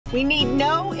We need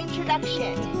no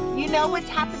introduction. You know what's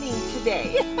happening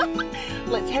today.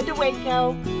 Let's head to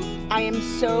Waco. I am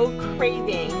so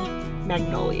craving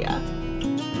Magnolia.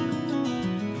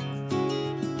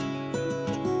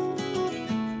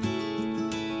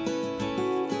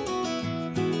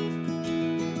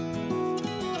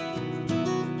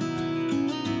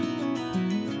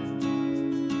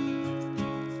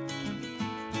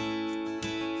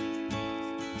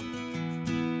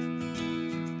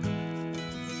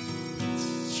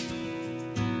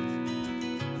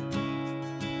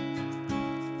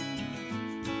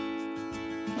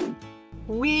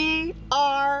 We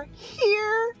are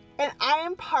here and I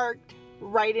am parked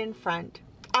right in front.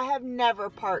 I have never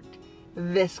parked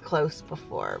this close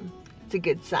before. It's a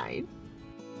good sign.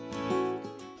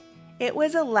 It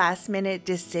was a last minute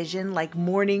decision, like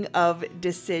morning of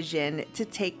decision, to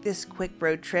take this quick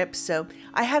road trip. So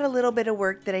I had a little bit of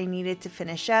work that I needed to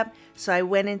finish up. So I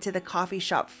went into the coffee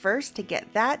shop first to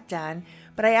get that done.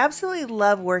 But I absolutely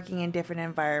love working in different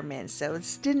environments. So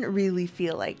it didn't really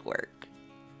feel like work.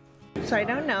 So I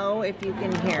don't know if you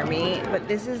can hear me, but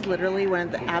this is literally one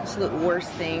of the absolute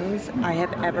worst things I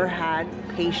have ever had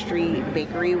pastry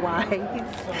bakery wise,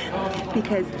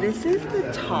 because this is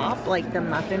the top, like the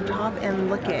muffin top, and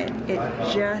look at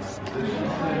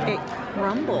it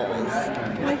crumbles.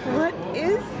 Like, what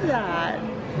is that?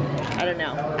 I don't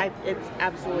know. It's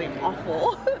absolutely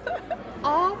awful.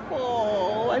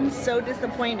 Awful. I'm so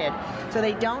disappointed. So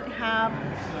they don't have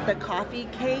the coffee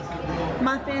cake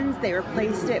muffins. They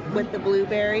replaced it with the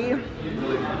blueberry.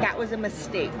 That was a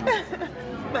mistake.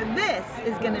 But this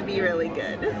is gonna be really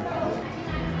good.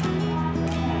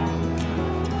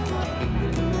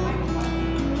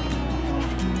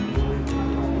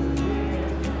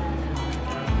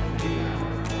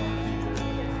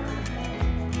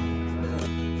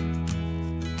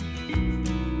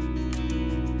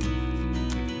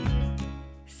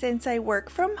 Since I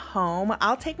work from home,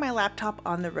 I'll take my laptop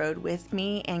on the road with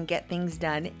me and get things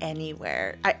done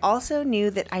anywhere. I also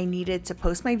knew that I needed to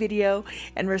post my video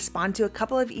and respond to a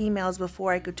couple of emails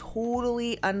before I could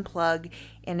totally unplug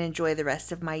and enjoy the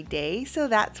rest of my day. So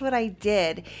that's what I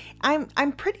did.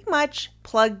 I'm pretty much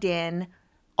plugged in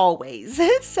always.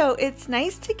 So it's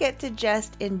nice to get to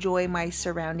just enjoy my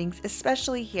surroundings,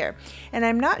 especially here. And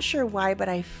I'm not sure why, but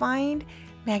I find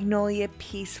Magnolia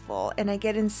peaceful, and I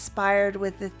get inspired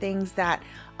with the things that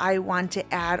I want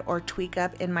to add or tweak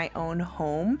up in my own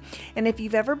home. And if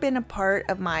you've ever been a part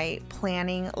of my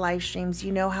planning live streams,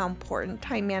 you know how important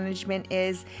time management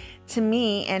is to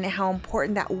me and how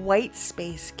important that white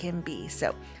space can be.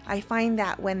 So I find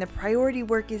that when the priority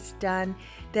work is done,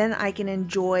 then I can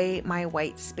enjoy my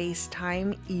white space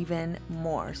time even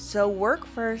more. So work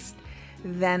first,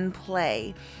 then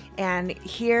play. And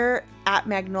here at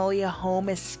Magnolia Home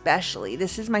especially,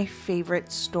 this is my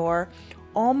favorite store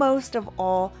almost of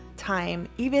all time,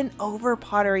 even over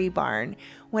Pottery Barn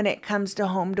when it comes to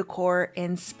home decor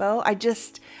inspo.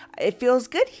 It feels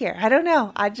good here. I don't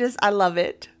know. I love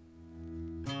it.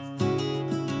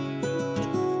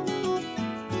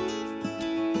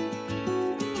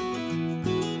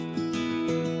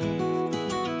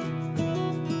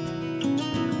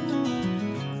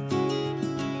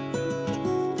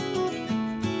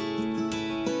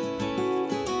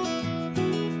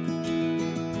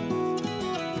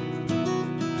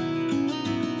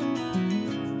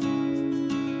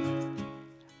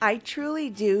 I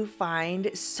truly do find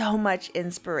so much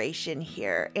inspiration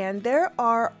here, and there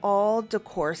are all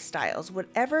decor styles.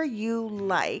 Whatever you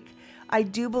like, I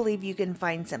do believe you can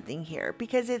find something here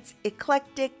because it's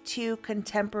eclectic to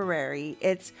contemporary.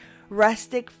 It's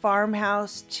rustic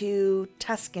farmhouse to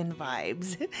Tuscan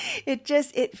vibes.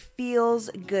 It feels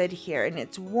good here, and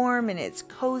it's warm and it's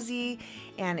cozy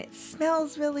and it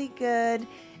smells really good,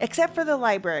 except for the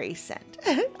library scent.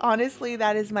 Honestly,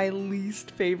 that is my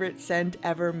least favorite scent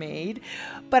ever made,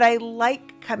 but I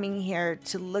like coming here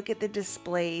to look at the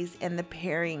displays and the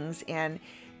pairings and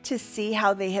to see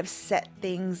how they have set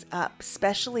things up,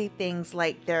 especially things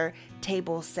like their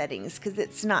table settings, because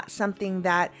it's not something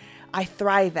that I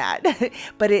thrive at,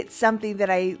 but it's something that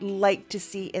I like to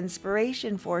see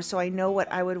inspiration for, so I know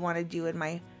what I would want to do in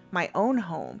my own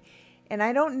home. And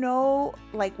I don't know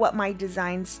like what my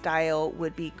design style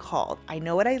would be called. I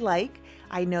know what I like.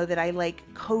 I know that I like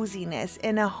coziness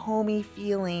and a homey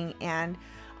feeling, and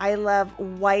I love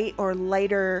white or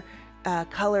lighter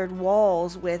colored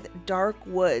walls with dark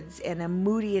woods and a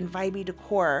moody and vibey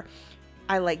decor.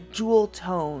 I like jewel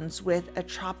tones with a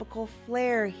tropical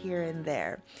flair here and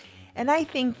there. And I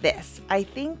think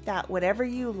that whatever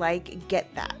you like,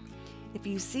 get that. If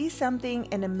you see something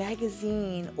in a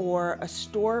magazine or a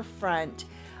storefront,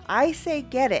 I say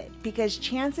get it, because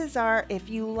chances are if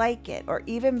you like it, or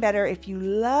even better, if you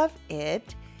love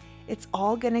it, it's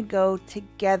all gonna go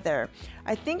together.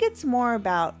 I think it's more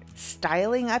about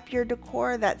styling up your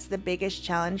decor. That's the biggest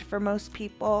challenge for most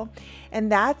people. And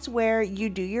that's where you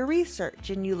do your research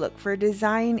and you look for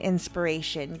design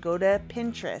inspiration. Go to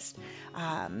Pinterest.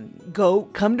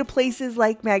 Come to places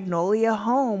like Magnolia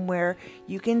Home where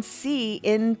you can see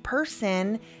in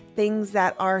person things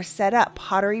that are set up.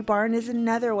 Pottery Barn is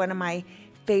another one of my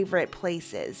favorite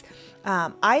places.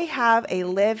 I have a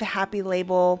Live Happy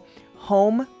Label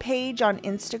home page on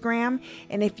Instagram,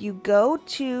 and if you go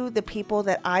to the people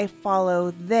that I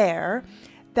follow there,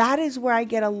 that is where I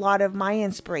get a lot of my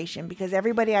inspiration, because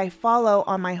everybody I follow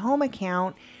on my home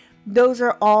account, those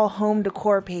are all home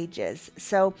decor pages.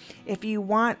 So if you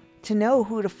want to know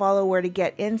who to follow, where to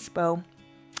get inspo,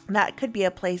 that could be a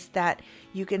place that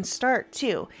you can start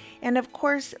too. And of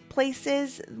course,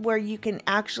 places where you can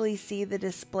actually see the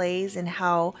displays and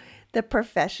how the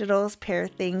professionals pair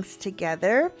things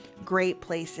together, great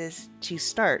places to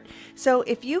start. So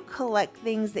if you collect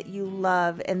things that you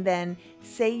love and then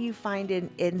say you find an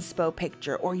inspo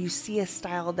picture or you see a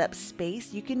styled up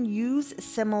space, you can use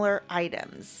similar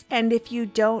items. And if you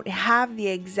don't have the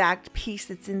exact piece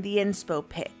that's in the inspo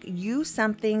pic, use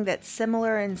something that's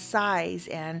similar in size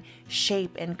and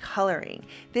shape and coloring.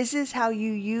 This is how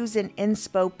you use an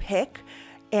inspo pic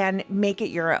and make it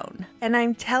your own. And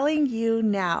I'm telling you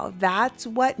now, that's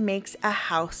what makes a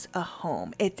house a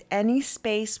home. It's any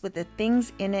space with the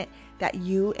things in it that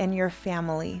you and your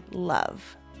family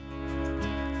love.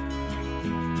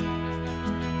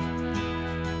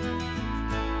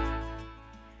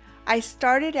 I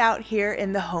started out here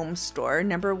in the home store.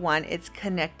 Number one, it's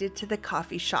connected to the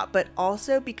coffee shop, but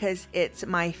also because it's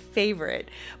my favorite.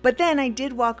 But then I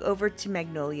did walk over to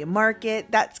Magnolia Market.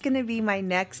 That's gonna be my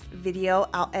next video.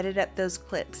 I'll edit up those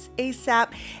clips ASAP,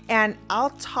 and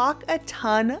I'll talk a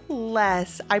ton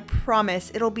less. I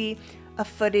promise. It'll be a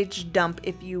footage dump,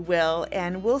 if you will,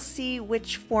 and we'll see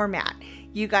which format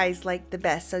you guys like the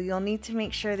best. So you'll need to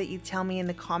make sure that you tell me in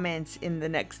the comments in the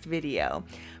next video.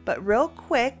 But real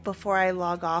quick, before I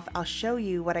log off, I'll show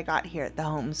you what I got here at the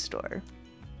home store.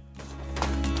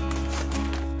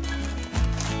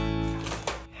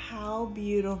 How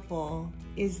beautiful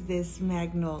is this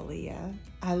Magnolia?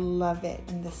 I love it.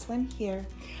 And this one here,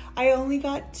 I only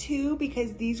got two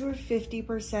because these were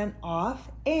 50%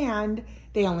 off and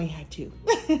they only had two.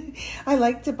 I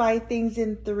like to buy things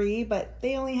in three, but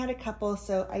they only had a couple,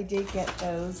 so I did get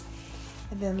those.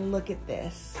 And then look at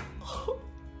this.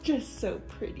 Just so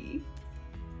pretty.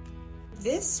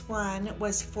 This one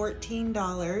was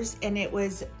 $14 and it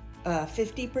was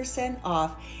 50%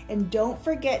 off. And don't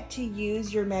forget to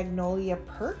use your Magnolia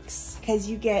perks because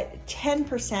you get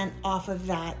 10% off of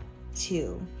that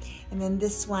too. And then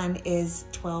this one is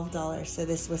 $12, so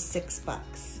this was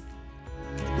 $6.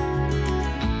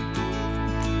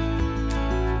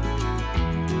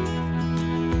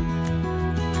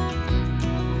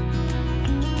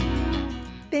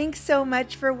 Thanks so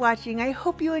much for watching. I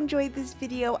hope you enjoyed this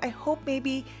video. I hope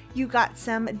maybe you got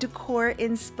some decor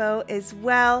inspo as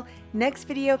well. Next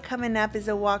video coming up is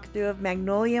a walkthrough of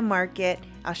Magnolia Market.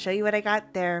 I'll show you what I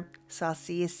got there. So I'll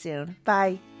see you soon.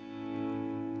 Bye.